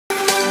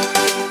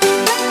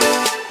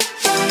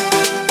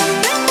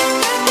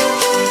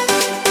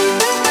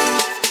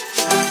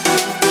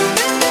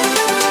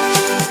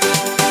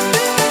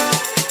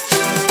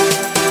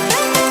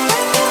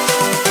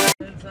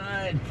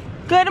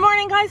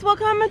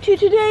to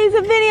today's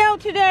video.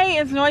 Today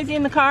is noisy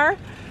in the car.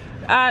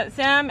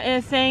 Sam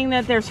is saying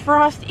that there's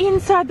frost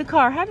inside the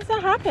car. How does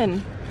that happen?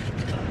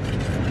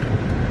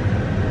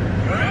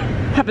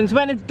 Happens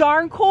when it's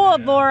darn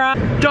cold, Laura.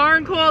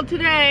 Darn cold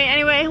today.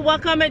 Anyway,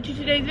 welcome to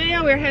today's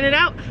video. We're headed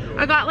out.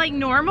 I got like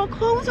normal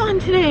clothes on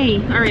today.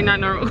 Alright,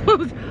 not normal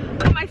clothes. I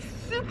got my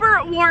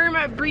super warm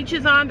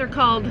breeches on. They're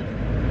called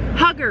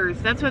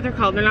huggers. That's what they're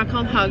called. They're not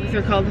called hugs.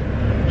 They're called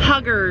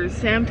huggers.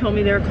 Sam told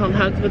me they were called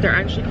hugs, but they're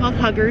actually called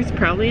huggers.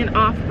 Probably an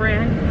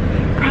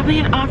off-brand. Probably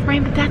an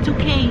off-brand, but that's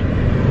okay.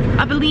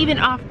 I believe in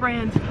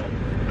off-brands.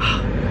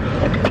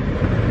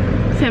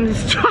 Sam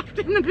just dropped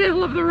in the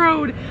middle of the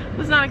road.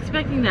 Was not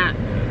expecting that.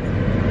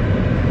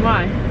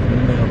 Why?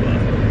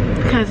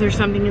 Because there's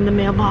something in the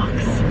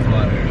mailbox.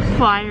 Flyers.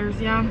 Flyers,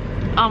 yeah.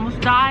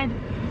 Almost died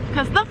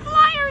because the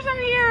flyers are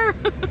here.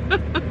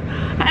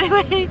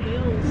 Anyway,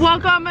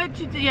 welcome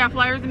to, yeah,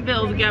 flyers and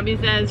bills, Gabby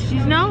says.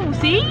 She's no,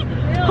 see?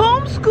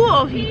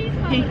 Homeschool.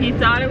 He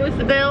thought it was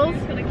the bills.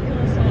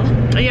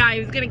 Yeah, he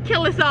was gonna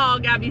kill us all,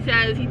 Gabby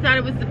says. He thought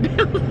it was the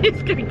bills.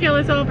 He's gonna kill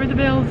us all for the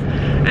bills.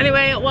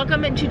 Anyway,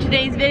 welcome to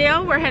today's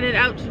video. We're headed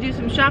out to do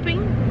some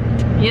shopping.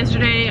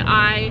 Yesterday,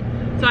 I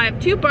have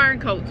two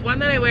barn coats. One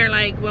that I wear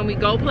like when we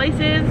go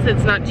places,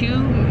 it's not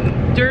too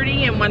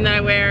dirty, and one that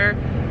I wear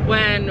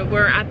when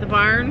we're at the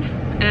barn.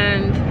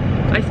 And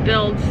I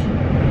spilled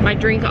my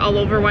drink all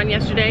over one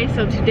yesterday,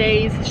 so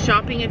today's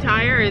shopping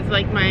attire is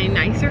like my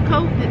nicer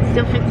coat. It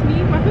still fits me,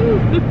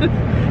 woohoo.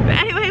 But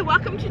anyway,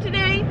 welcome to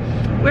today.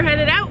 We're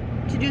headed out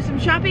to do some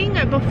shopping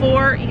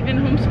before even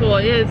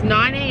homeschool. It is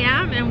 9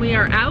 a.m. and we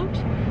are out.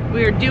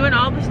 We are doing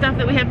all the stuff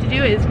that we have to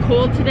do. It is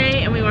cold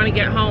today and we want to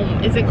get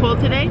home. Is it cold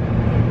today?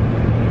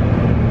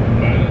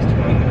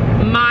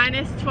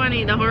 Minus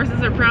 20. The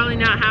horses are probably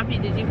not happy.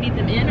 Did you feed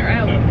them in or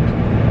out?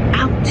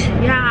 Out.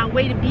 Yeah,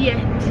 way to be it.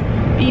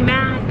 Be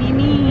mad, be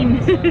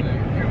mean.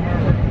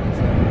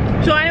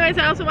 So anyways,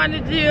 I also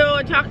wanted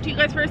to talk to you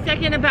guys for a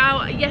second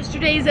about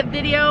yesterday's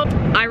video.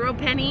 I wrote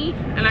Penny,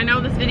 and I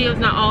know this video is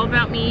not all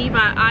about me,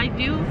 but I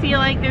do feel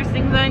like there's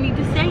things that I need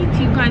to say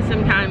to you guys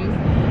sometimes.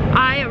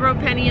 I wrote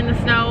Penny in the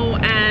snow,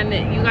 and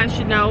you guys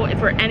should know, if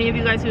for any of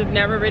you guys who have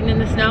never ridden in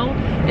the snow,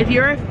 if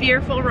you're a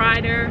fearful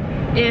rider,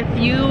 if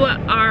you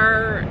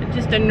are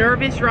just a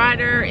nervous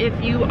rider,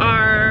 if you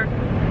are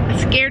a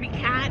scaredy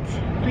cat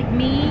like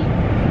me,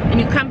 and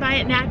you come by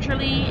it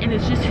naturally and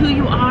it's just who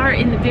you are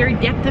in the very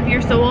depth of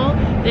your soul,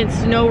 then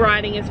snow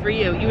riding is for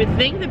you. You would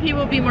think that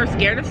people would be more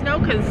scared of snow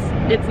because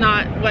it's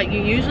not what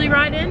you usually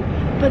ride in,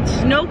 but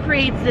snow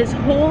creates this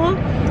whole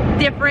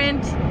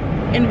different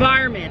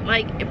environment.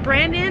 Like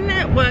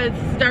Brandon was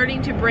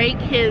starting to break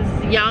his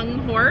young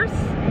horse,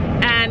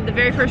 and the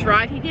very first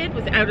ride he did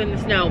was out in the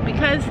snow,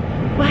 because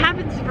what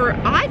happens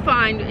I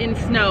find in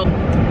snow,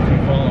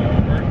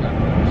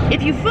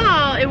 if you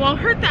fall, it won't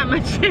hurt that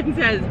much, Sam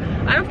says.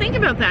 I don't think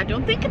about that.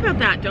 Don't think about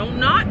that. Don't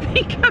not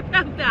think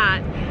about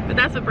that. But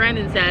that's what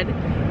Brandon said.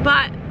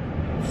 But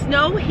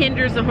snow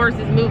hinders the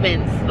horse's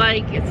movements,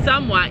 like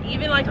somewhat.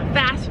 Even like a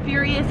fast,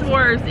 furious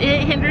horse,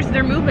 it hinders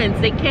their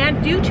movements. They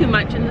can't do too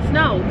much in the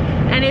snow.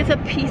 And it's a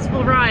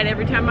peaceful ride.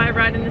 Every time I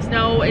ride in the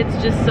snow, it's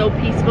just so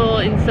peaceful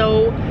and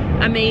so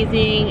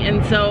amazing.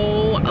 And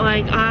so,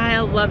 like,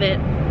 I love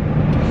it.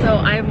 So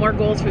I have more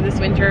goals for this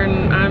winter,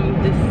 and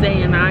I'm just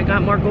saying I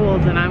got more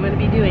goals and I'm going to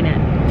be doing it.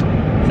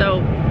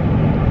 So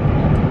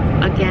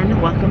again,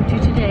 welcome to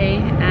today,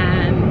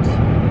 and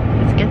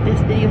let's get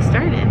this video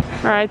started.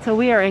 All right, so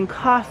we are in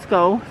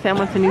Costco. Sam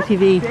wants a new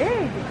TV.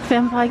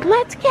 Sam's like,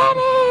 let's get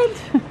it.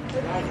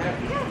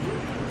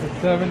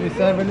 It's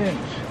 77 inch.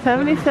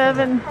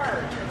 77.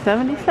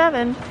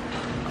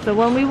 The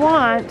one we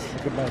want. You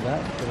could buy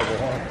that.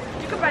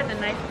 You could buy the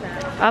nice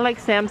bag. I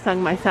like Samsung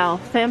myself.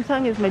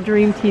 Samsung is my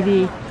dream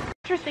TV.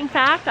 Interesting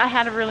fact, I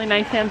had a really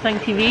nice Samsung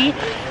TV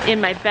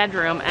in my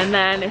bedroom, and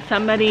then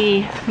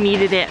somebody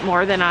needed it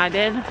more than I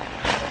did,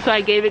 so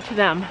I gave it to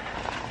them.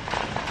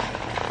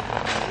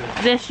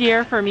 This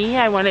year for me,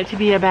 I want it to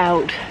be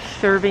about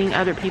serving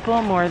other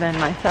people more than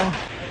myself.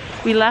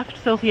 We left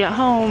Sophie at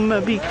home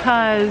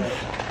because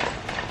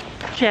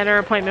she had her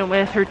appointment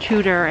with her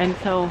tutor, and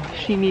so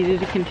she needed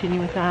to continue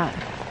with that.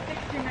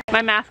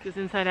 My mask is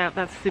inside out.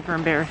 That's super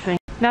embarrassing.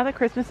 Now that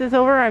Christmas is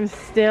over, I'm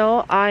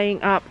still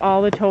eyeing up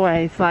all the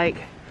toys. Like,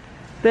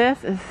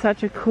 this is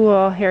such a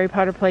cool Harry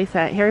Potter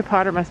playset. Harry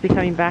Potter must be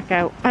coming back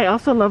out. I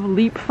also love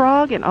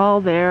Leapfrog and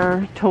all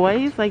their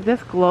toys. Like,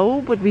 this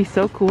globe would be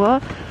so cool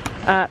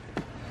at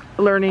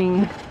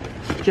learning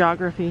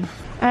geography.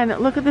 And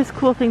look at this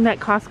cool thing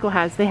that Costco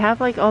has. They have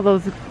like all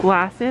those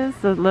glasses,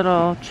 the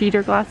little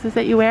cheater glasses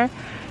that you wear.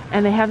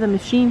 And they have the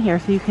machine here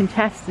so you can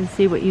test and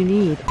see what you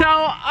need. So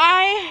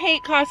I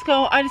hate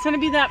Costco. I just want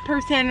to be that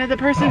person, the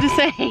person to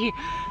say,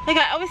 like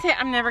I always say,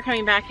 I'm never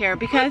coming back here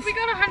because look, we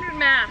got 100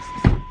 masks.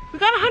 We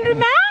got 100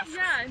 masks?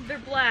 Yeah, they're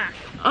black.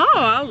 Oh,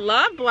 I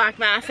love black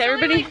masks. It's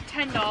everybody only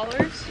like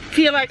 $10.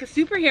 Feel like a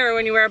superhero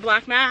when you wear a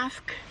black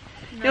mask.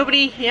 No.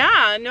 Nobody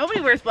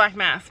wears black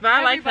masks, but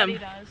I like them.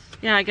 Everybody does.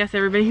 Yeah, I guess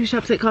everybody who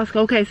shops at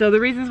Costco. Okay, so the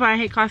reasons why I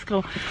hate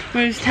Costco, I'm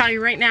going to just tell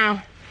you right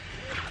now.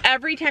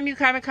 Every time you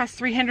come, it costs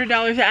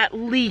 $300 at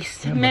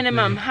least,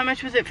 minimum. How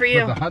much was it for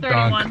you? But the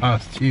hot dog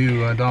costs you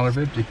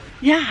 $1.50.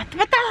 Yeah,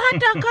 but the hot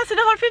dog costs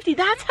 $1.50.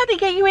 That's how they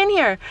get you in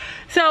here.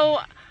 So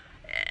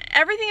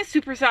everything is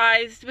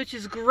supersized, which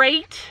is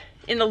great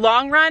in the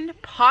long run,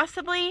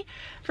 possibly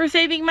for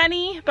saving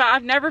money, but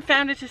I've never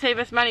found it to save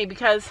us money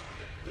because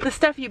the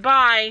stuff you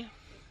buy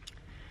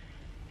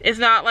is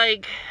not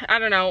like, I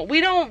don't know,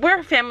 we're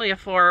a family of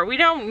 4. We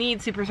don't need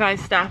supersized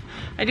stuff.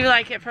 I do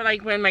like it for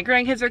like when my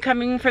grandkids are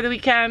coming for the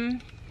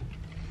weekend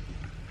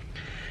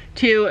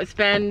to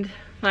spend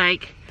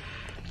like,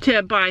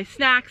 to buy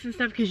snacks and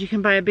stuff because you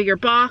can buy a bigger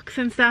box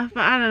and stuff,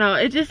 but I don't know,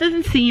 it just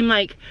doesn't seem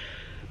like,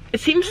 it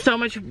seems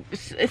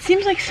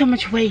like so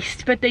much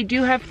waste, but they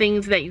do have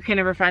things that you can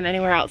never find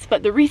anywhere else.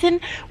 But the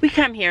reason we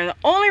come here, the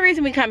only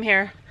reason we come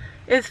here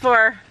is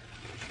for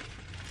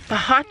the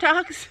hot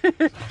dogs,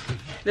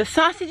 the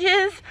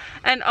sausages,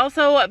 and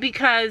also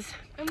because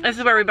this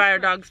is where we buy our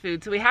dogs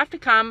food. So we have to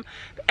come.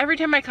 Every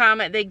time I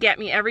come, they get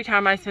me every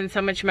time. I spend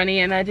so much money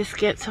and I just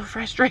get so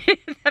frustrated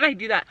that I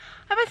do that.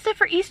 I bought stuff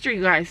for Easter,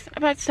 you guys. I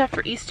bought stuff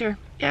for Easter.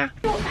 Yeah.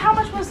 How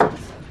much was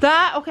this?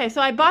 That, okay,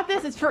 so I bought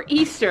this. It's for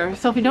Easter.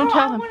 Sophie, don't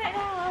tell them.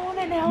 I want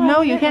it now.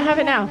 No, you can't have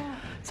it now.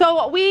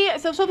 So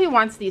Sophie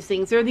wants these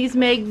things. They're these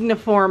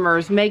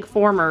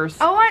Megformers.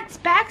 I want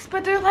specs,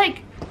 but they're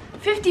like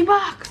 $50.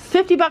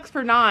 $50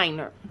 for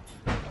 9.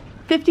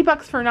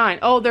 $50 for 9.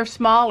 Oh, they're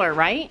smaller,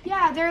 right?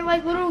 Yeah, they're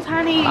like little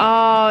tiny.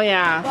 Oh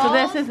yeah. balls, so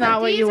this is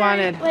not what you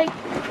wanted. Like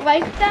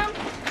them,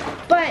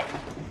 but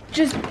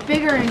just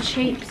bigger in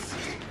shapes.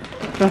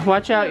 So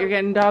watch out, you're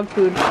getting dog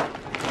food.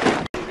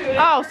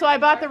 Oh, so I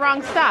bought the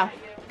wrong stuff.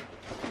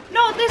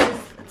 No, this is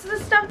the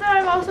stuff that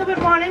I've also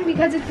been wanting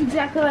because it's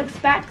exactly like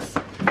specs.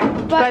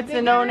 But it's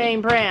a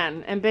no-name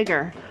brand and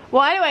bigger.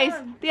 Well, anyways,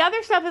 the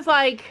other stuff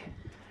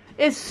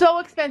is so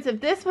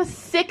expensive. This was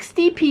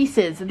 60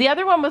 pieces. The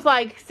other one was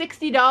like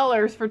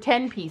 $60 for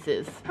 10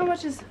 pieces. How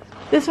much is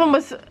this one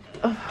was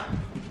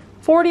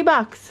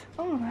 $40.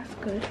 Oh, that's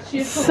good.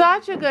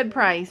 Such a good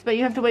price, but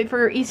you have to wait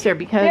for Easter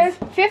because there's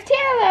 15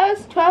 of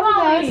those, 12 of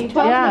those,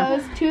 12 of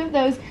those, 2 of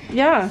those,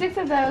 yeah, 6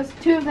 of those,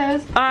 2 of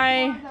those.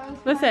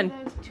 Listen,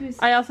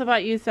 I also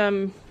bought you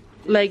some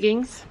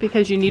leggings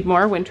because you need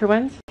more winter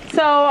ones.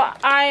 So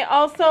I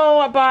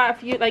also bought a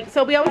few, like,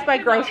 so we always buy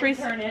groceries.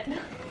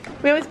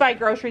 We always buy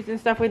groceries and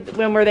stuff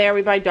when we're there.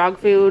 We buy dog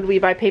food, we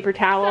buy paper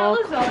towel,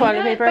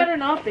 toilet paper. Better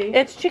not be.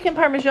 It's chicken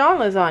parmesan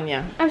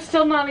lasagna. I'm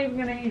still not even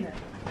gonna eat it.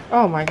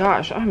 Oh my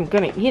gosh, I'm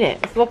gonna eat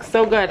it. It looks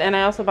so good. And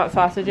I also bought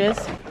sausages.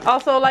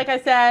 Also, like I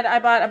said, I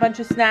bought a bunch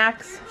of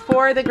snacks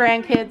for the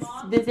grandkids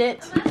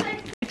visit.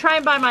 I try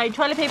and buy my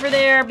toilet paper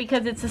there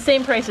because it's the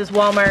same price as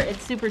Walmart.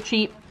 It's super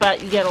cheap,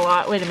 but you get a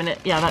lot. Wait a minute.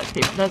 Yeah, that's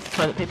paper. That's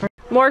toilet paper.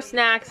 More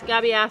snacks.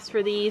 Gabby asked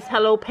for these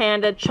Hello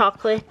Panda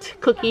chocolate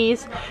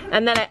cookies.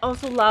 And then I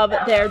also love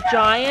their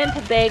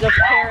giant bag of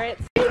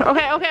carrots.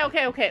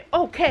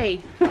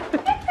 Okay.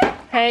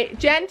 Hey,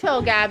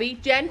 gentle, Gabby,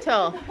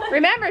 gentle.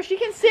 Remember, she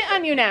can sit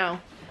on you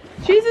now.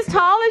 She's as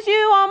tall as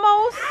you,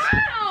 almost.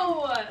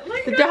 Ow!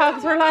 The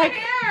dogs were like...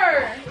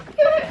 Hair.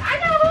 I'm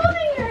not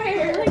holding your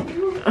hair.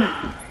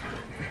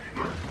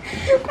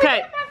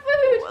 Okay.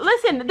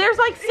 Listen, there's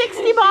like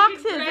 60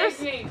 boxes.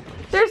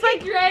 There's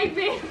like... Drag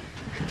me.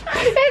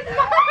 It's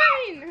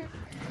mine.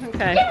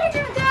 Okay. Give me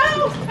your dog.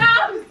 Ow,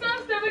 stop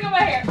stepping on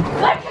my hair.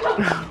 Let go.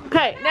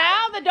 Okay,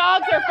 now the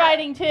dogs are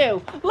fighting too.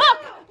 Look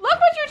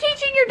what you're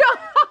teaching your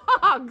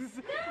dogs.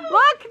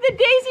 Look, the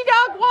Daisy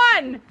dog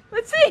won.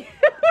 Let's see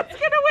who's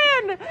gonna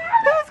win.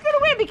 Who's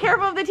gonna win? Be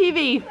careful of the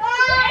TV.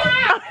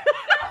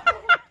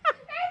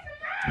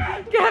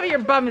 Gabby, your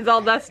bum is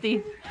all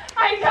dusty.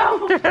 I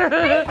know.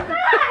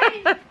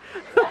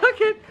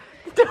 Look at,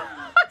 the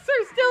dogs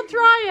are still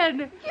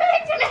trying.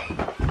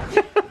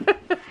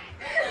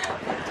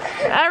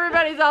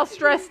 Everybody's all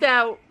stressed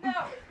out. No.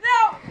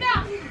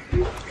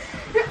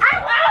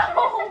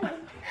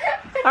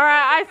 All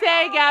right, I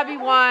say Gabby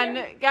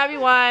won. Gabby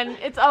won.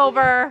 It's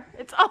over.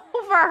 It's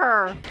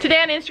over.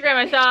 Today on Instagram,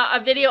 I saw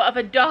a video of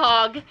a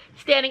dog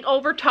standing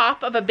over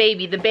top of a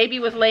baby. The baby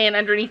was laying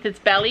underneath its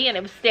belly, and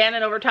it was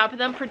standing over top of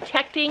them,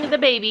 protecting the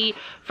baby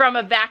from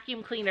a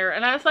vacuum cleaner.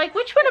 And I was like,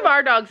 which one of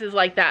our dogs is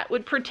like that?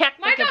 Would protect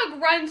my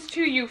dog runs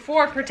to you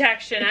for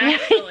protection,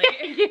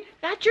 actually.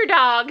 That's your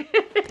dog.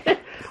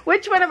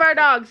 Which one of our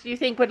dogs do you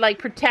think would like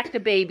protect a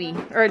baby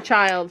or a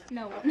child?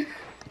 No one.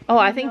 Oh,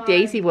 I think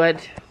Daisy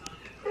would.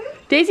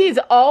 Daisy is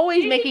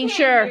always making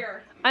sure.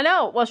 Hear. I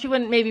know. Well, she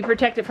wouldn't maybe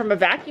protect it from a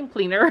vacuum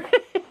cleaner.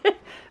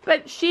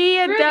 But she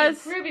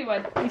does. Ruby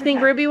would. You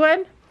think Ruby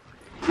would?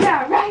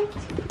 Yeah, right.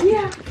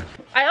 Yeah.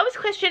 I always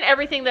question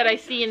everything that I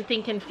see and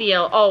think and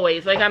feel.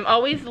 Always. Like, I'm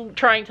always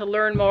trying to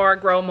learn more,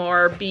 grow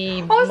more,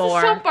 be more. Oh, it's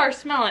the soap bar.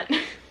 Smell it.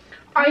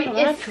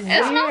 It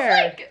smells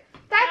like...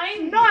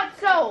 That's not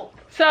soap.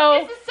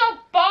 So... This is soap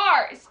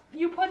bars.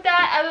 You put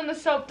that and then the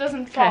soap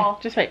doesn't fall.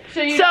 Okay, just wait.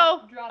 So you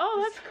don't drop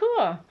that's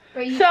cool.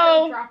 But you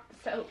still drop the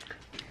soap.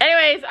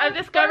 Anyways, I've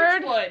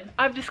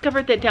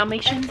discovered that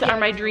Dalmatians are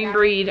my dream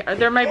breed.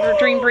 They're my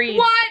dream breed.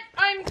 What?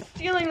 I'm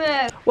stealing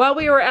this. While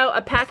we were out,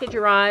 a package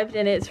arrived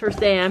and it's for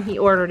Sam. He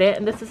ordered it,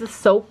 and this is a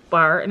soap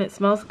bar and it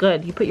smells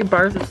good. You put your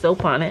bars of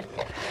soap on it.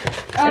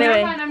 Oh,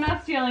 anyway, never mind, I'm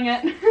not stealing it.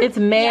 It's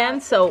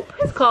man soap.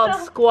 It's called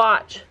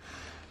Squatch.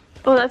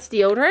 Oh, that's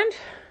deodorant?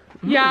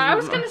 Yeah, I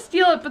was gonna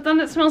steal it, but then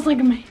it smells like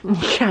a man.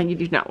 Yeah, you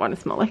do not want to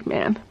smell like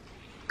man.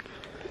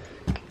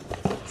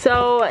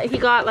 So he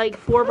got like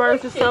 4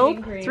 bars of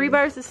soap, 3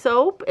 bars of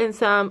soap, and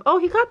some, oh,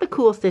 he got the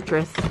cool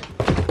citrus.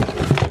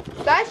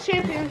 That's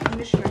shampoo and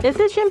conditioner. Is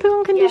it shampoo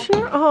and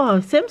conditioner? Yeah. Oh,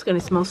 Sam's gonna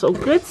smell so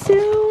good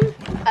soon.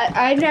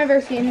 I've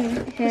never seen him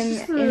in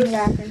the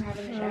bathroom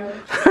having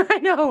a shower. I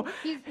know.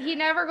 He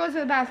never goes to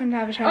the bathroom to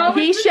have a shower. Oh,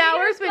 he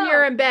showers when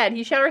you're in bed.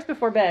 He showers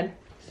before bed.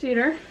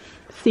 Cedar.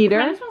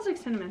 Cedar? It smells like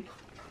cinnamon.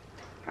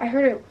 I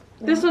heard it.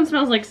 This one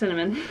smells like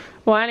cinnamon.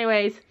 Well,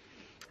 anyways,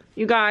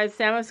 you guys,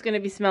 Sam is going to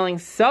be smelling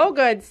so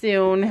good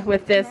soon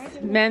with this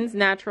men's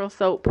natural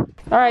soap.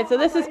 All right, so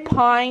this is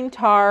pine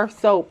tar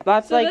soap.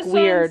 That's so like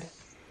weird.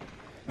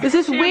 This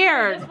is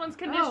weird. This one's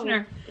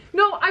conditioner. Oh.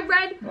 No, I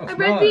read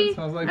the. It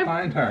smells like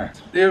pine tar.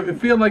 It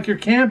feels like you're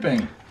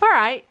camping. All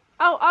right,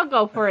 I'll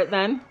go for it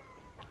then.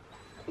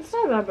 It's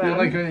not that bad. Feel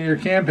like you're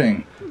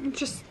camping. It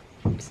just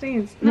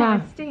stains. No,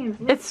 yeah. It stains.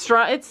 It's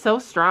strong. It's so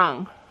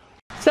strong.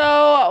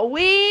 So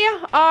we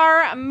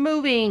are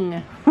moving.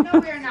 No,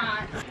 we're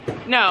not.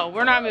 No,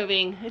 we're not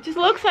moving. It just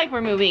looks like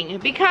we're moving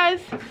because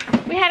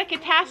we had a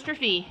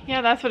catastrophe.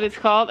 Yeah, that's what it's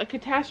called, a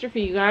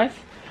catastrophe, you guys.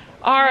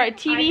 Our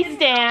TV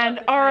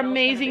stand, our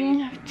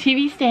amazing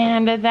TV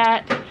stand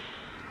that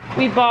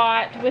we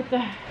bought with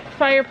the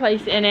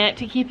fireplace in it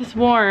to keep us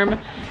warm,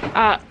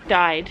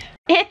 died.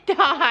 It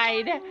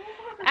died.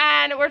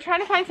 And we're trying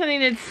to find something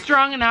that's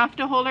strong enough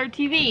to hold our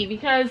TV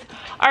because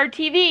our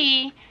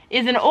TV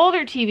is an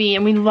older TV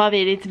and we love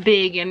it. It's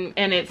big and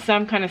it's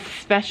some kind of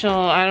special,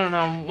 I don't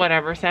know,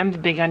 whatever. Sam's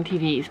big on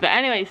TVs. But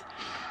anyways,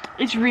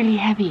 it's really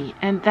heavy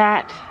and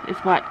that is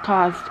what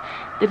caused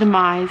the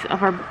demise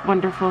of our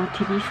wonderful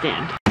TV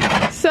stand.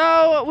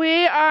 So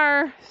we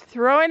are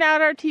throwing out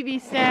our TV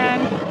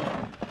stand,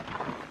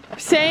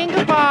 saying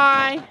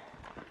goodbye.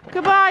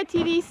 Goodbye,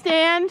 TV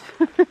stand.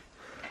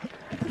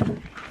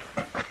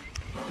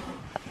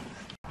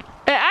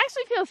 It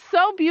actually feels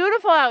so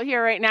beautiful out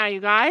here right now, you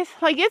guys.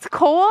 Like, it's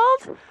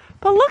cold,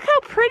 but look how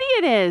pretty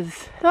it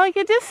is. Like,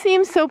 it just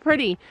seems so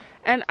pretty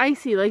and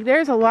icy. Like,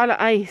 there's a lot of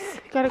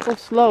ice. You gotta go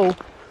slow.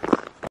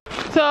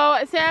 So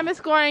Sam is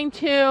going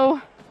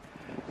to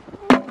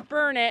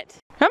burn it.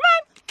 Come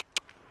on.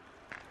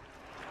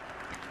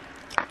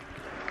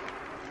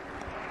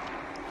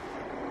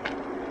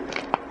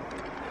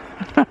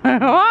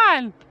 Come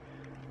on.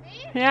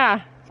 Me?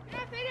 Yeah. You're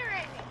not fitting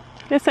right now.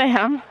 Yes, I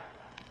am.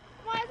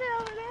 Why is it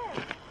over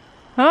there?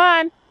 Come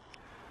on.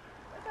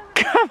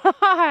 Come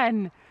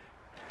on.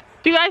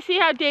 Do you guys see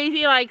how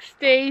Daisy like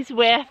stays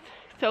with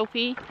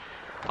Sophie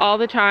all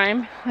the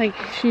time? Like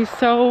she's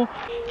so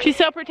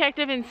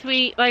protective and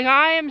sweet. Like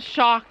I am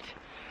shocked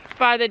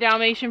by the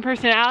Dalmatian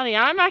personality.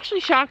 I'm actually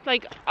shocked.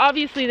 Like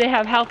obviously they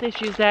have health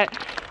issues that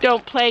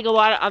don't plague a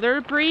lot of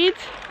other breeds.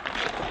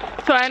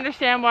 So I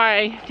understand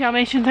why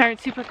Dalmatians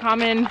aren't super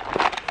common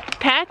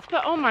pets,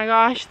 but oh my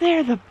gosh,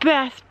 they're the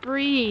best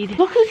breed.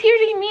 Look who's here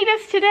to meet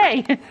us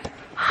today.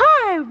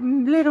 Hi,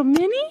 little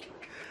Minnie.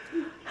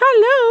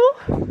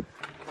 Hello.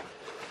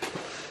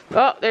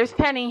 Oh, there's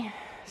Penny.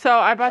 So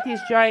I bought these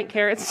giant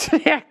carrots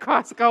today at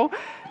Costco.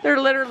 They're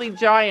literally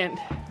giant.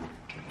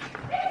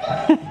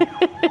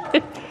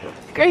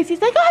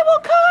 Gracie's like, I will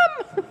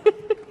come.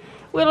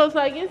 Willow's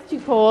like, it's too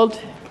cold.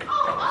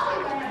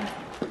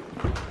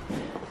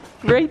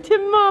 Right to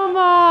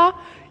Mama.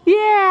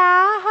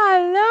 Yeah,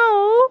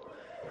 hello.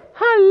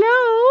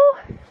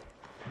 Hello.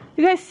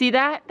 You guys see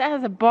that? That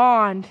has a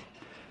bond.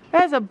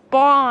 That is a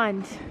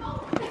bond.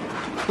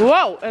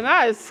 Whoa, and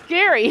that is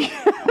scary.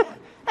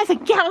 That's a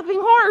galloping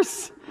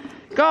horse.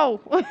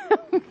 Go.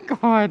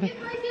 God.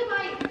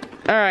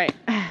 All right,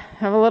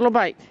 have a little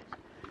bite.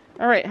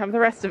 All right, have the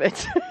rest of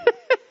it.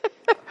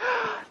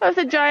 That was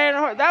a giant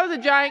horse. That was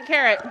a giant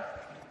carrot.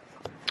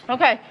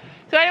 Okay,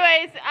 so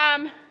anyways,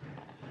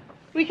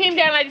 we came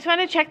down. I just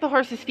wanted to check the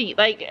horse's feet.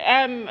 Like,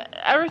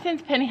 ever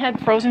since Penny had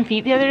frozen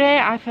feet the other day,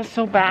 I feel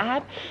so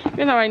bad.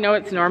 Even though I know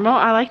it's normal,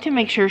 I like to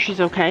make sure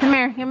she's okay. Come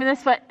here, give me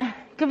this foot.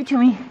 Give it to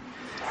me.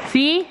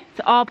 See?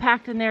 It's all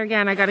packed in there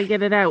again. I gotta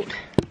get it out.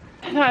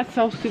 That's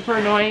so super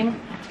annoying.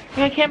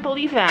 I can't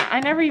believe that. I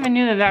never even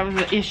knew that that was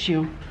an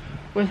issue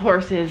with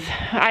horses.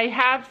 I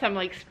have some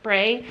like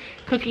spray,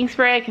 cooking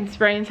spray. I can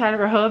spray inside of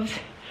her hooves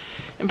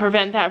and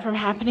prevent that from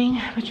happening,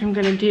 which I'm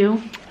gonna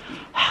do.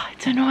 Oh,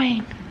 it's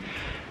annoying.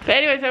 But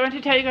anyways, I want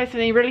to tell you guys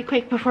something really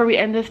quick before we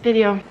end this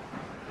video.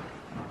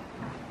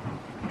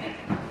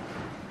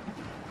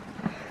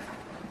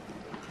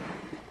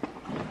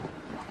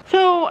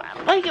 So,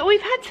 like,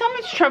 we've had so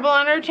much trouble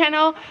on our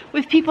channel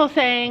with people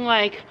saying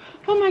like,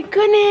 oh my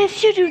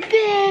goodness, you do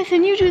this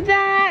and you do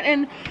that,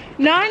 and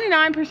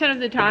 99% of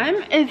the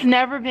time, it's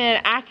never been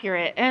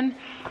accurate. And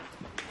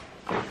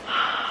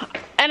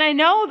And I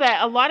know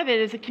that a lot of it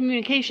is a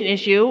communication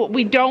issue.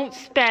 We don't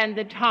spend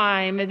the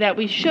time that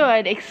we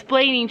should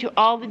explaining to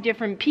all the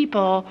different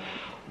people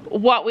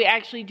what we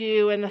actually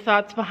do and the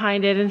thoughts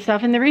behind it and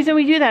stuff. And the reason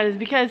we do that is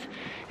because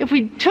if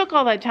we took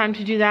all that time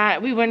to do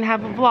that, we wouldn't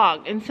have a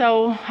vlog. And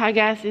so I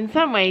guess in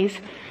some ways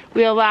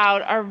we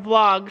allowed our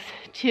vlogs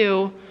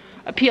to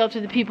appeal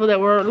to the people that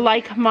were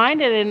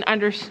like-minded and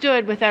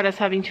understood without us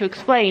having to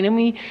explain. And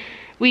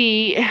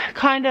we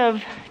kind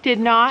of did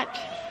not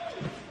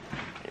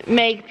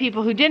make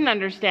people who didn't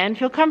understand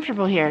feel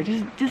comfortable here.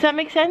 Does that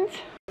make sense?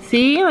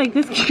 See, like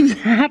this keeps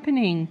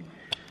happening.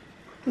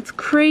 It's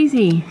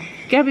crazy.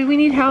 Gabby, we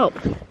need help.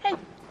 Hey,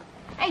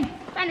 hey,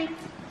 Penny.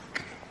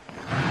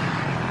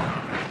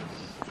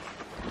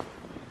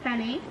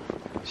 Penny.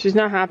 She's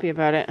not happy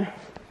about it.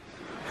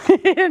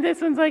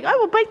 This one's like, I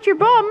will bite your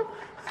bum.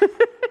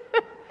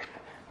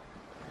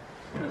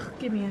 Ugh,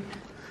 give me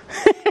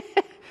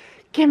it.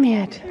 Give me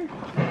it.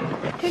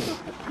 Take it.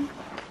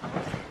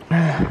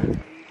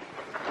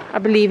 I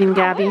believe in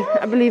Gabby.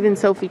 I believe in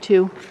Sophie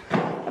too.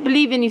 I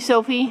believe in you,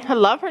 Sophie. I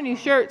love her new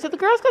shirt. So the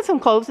girls got some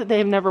clothes that they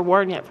have never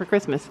worn yet for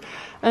Christmas.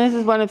 And this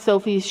is one of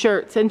Sophie's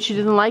shirts. And she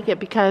doesn't like it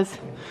because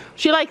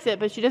she likes it,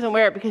 but she doesn't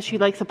wear it because she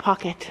likes a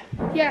pocket.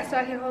 Yeah, so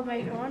I can hold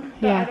my phone.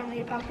 But Yeah. I don't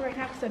need a pocket right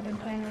now because I've been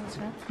playing in the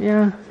snow.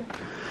 Yeah.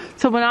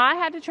 So when I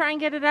had to try and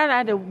get it out, I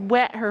had to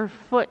wet her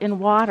foot in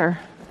water.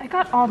 I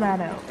got all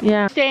that out.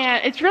 Yeah.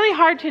 It's really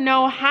hard to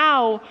know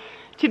how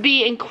to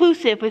be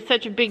inclusive with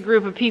such a big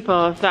group of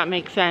people, if that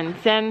makes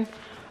sense. And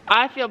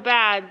I feel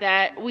bad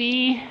that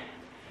we've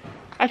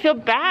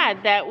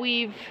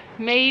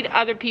made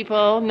other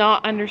people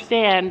not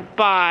understand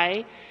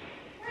by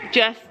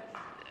just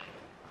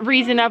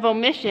reason of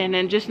omission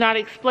and just not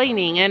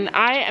explaining. And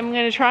I am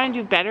going to try and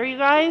do better, you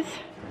guys,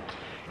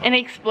 and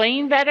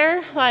explain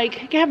better.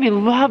 Like, Gabby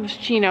loves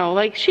Chino.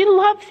 Like, she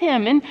loves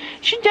him and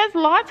she does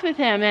lots with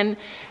him. And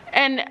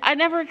I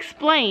never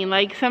explain.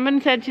 Like, someone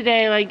said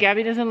today, like,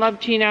 Gabby doesn't love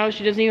Chino.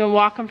 She doesn't even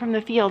walk him from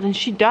the field. And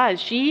she does.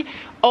 She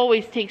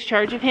always takes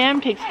charge of him,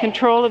 takes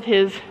control of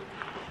his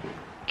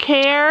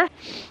care.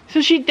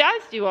 So she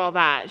does do all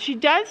that. She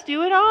does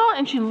do it all,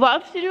 and she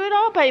loves to do it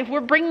all. But if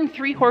we're bringing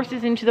 3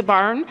 horses into the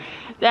barn,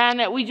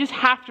 then we just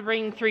have to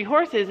bring 3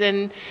 horses.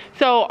 And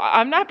so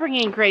I'm not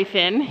bringing Gray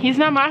Finn. He's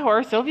not my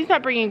horse. Sophie's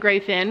not bringing Gray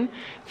Finn.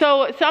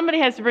 So somebody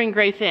has to bring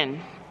Gray Finn.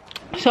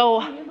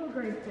 So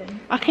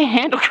I can't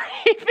handle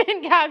Gray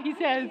Finn, Gabby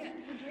says.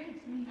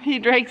 He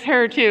drakes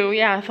her too.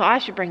 Yeah, so I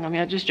should bring him.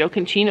 Yeah, just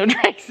joking. Chino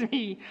drakes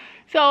me.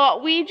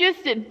 So we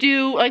just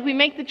do, like, we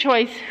make the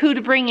choice who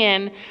to bring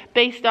in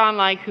based on,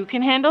 like, who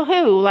can handle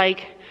who.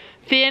 Like,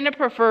 Finn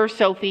prefers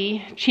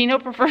Sophie. Chino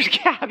prefers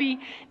Gabby.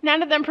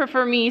 None of them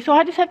prefer me, so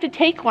I just have to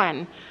take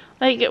one.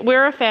 Like,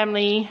 we're a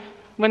family.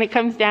 When it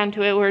comes down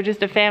to it, we're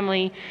just a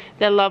family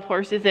that love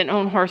horses and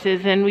own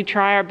horses, and we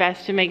try our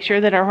best to make sure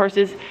that our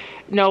horses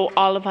know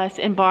all of us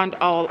and bond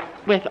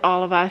with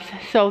all of us,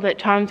 so that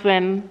times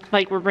when,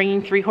 like, we're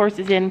bringing 3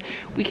 horses in,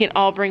 we can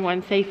all bring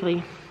one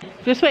safely.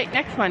 Just wait,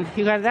 next one.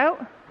 You got it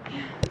out?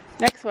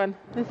 Next one.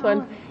 This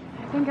one.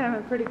 I think I have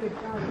a pretty good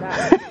job of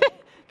that.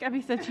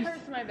 Gabby said she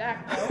hurts my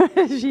back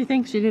though. she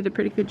thinks she did a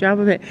pretty good job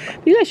of it.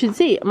 But you guys should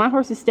see. My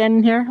horse is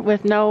standing here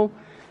with no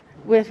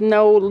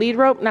lead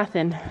rope,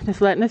 nothing.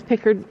 Just letting us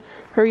pick her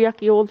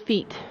yucky old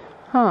feet.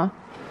 Huh.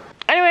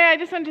 Anyway, I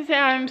just wanted to say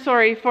I'm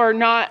sorry for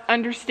not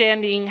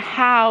understanding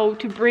how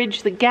to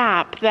bridge the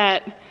gap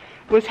that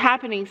was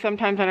happening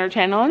sometimes on our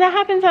channel. And that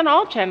happens on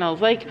all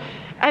channels. Like,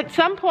 at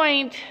some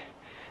point,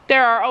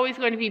 there are always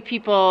going to be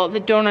people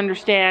that don't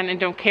understand and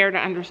don't care to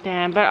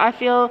understand. But I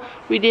feel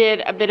we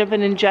did a bit of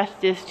an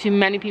injustice to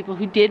many people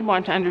who did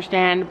want to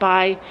understand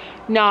by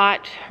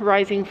not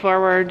rising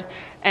forward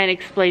and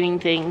explaining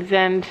things.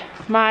 And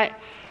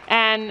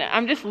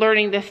I'm just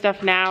learning this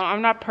stuff now.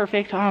 I'm not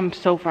perfect. Oh, I'm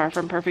so far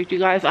from perfect, you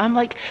guys. I'm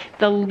like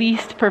the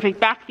least perfect.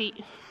 Back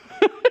feet.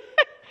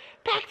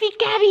 Back feet,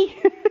 Gabby.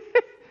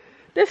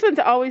 This one's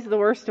always the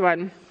worst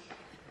one.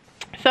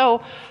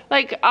 So,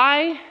 like,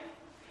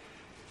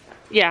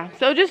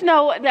 so just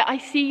know that I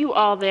see you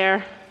all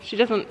there. She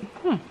doesn't,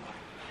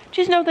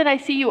 Just know that I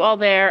see you all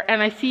there,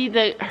 and I see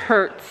the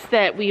hurts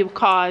that we have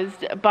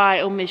caused by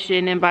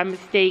omission and by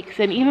mistakes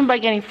and even by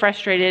getting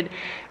frustrated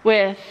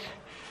with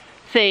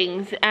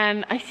things.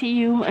 And I see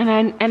you, and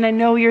I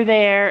know you're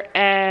there,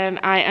 and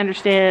I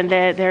understand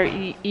that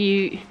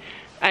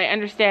I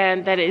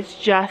understand that it's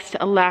just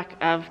a lack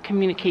of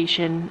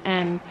communication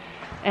and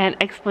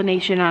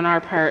explanation on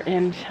our part,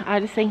 and I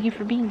just thank you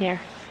for being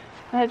there.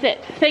 That's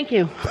it. Thank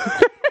you.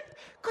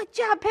 Good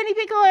job, Penny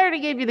Pickle. I already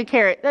gave you the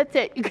carrot. That's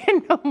it. You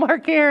get no more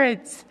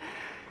carrots.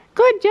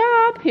 Good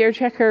job. Here,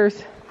 check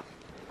hers.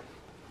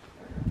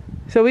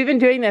 So we've been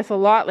doing this a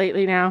lot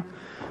lately now.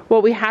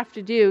 What we have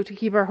to do to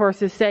keep our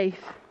horses safe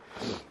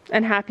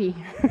and happy.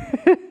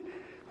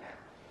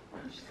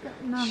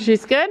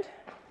 She's good?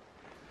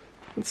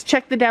 Let's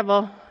check the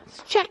devil.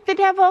 Let's check the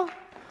devil.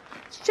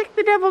 Let's check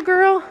the devil,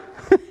 girl.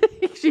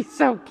 She's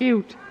so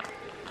cute.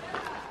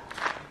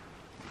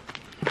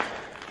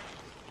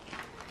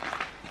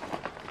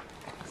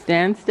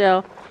 Stand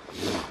still.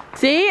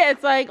 See,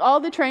 it's like all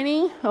the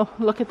training. Oh,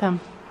 look at them.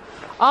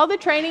 All the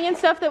training and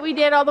stuff that we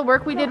did, all the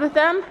work we did with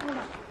them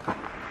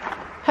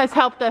has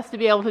helped us to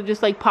be able to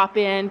just like pop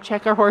in,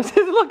 check our horses.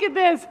 Look at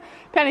this.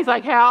 Penny's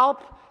like,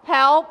 help,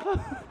 help.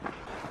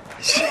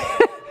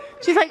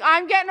 She's like,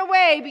 I'm getting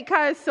away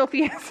because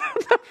Sophie has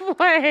the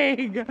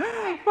flag.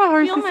 My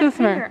horse is so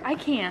smart. I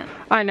can't.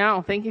 I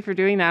know. Thank you for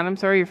doing that. I'm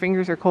sorry your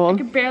fingers are cold. I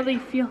can barely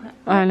feel it.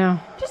 I know.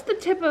 Just the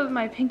tip of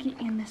my pinky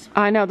and this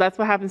one. I know. That's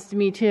what happens to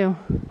me too.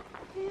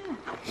 Yeah.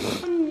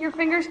 When your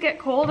fingers get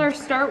cold or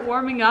start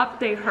warming up,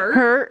 they hurt.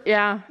 Hurt?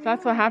 Yeah.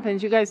 That's what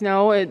happens. You guys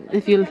know it,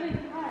 if you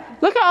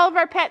look at all of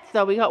our pets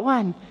though. We got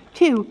 1,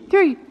 2,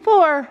 3,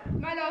 4.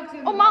 My dog's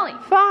in. Oh, Molly.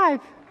 5.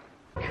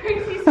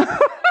 Crazy. Don't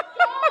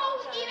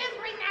even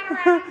bring that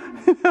around.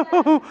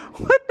 No.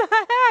 What the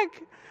heck?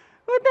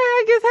 What the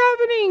heck is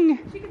happening?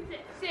 She can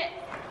sit. Sit.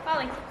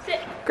 Molly, sit.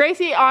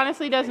 Gracie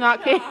honestly does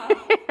not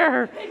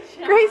care.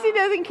 Gracie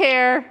doesn't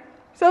care.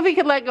 Sophie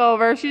could let go of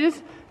her. She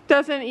just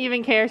doesn't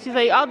even care. She's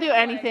like, I'll do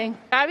anything.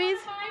 Gabby's?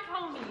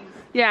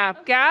 Yeah,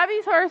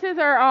 Gabby's horses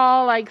are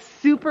all like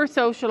super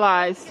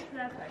socialized.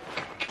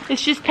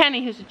 It's just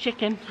Penny who's a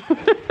chicken.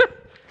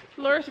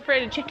 Laura's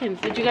afraid of chickens.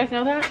 Did you guys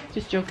know that?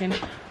 Just joking.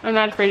 I'm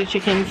not afraid of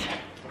chickens.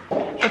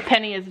 But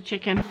Penny is a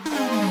chicken.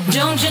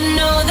 Don't you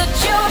know that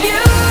you're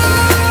beautiful?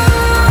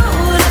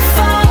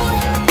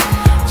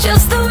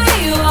 Just the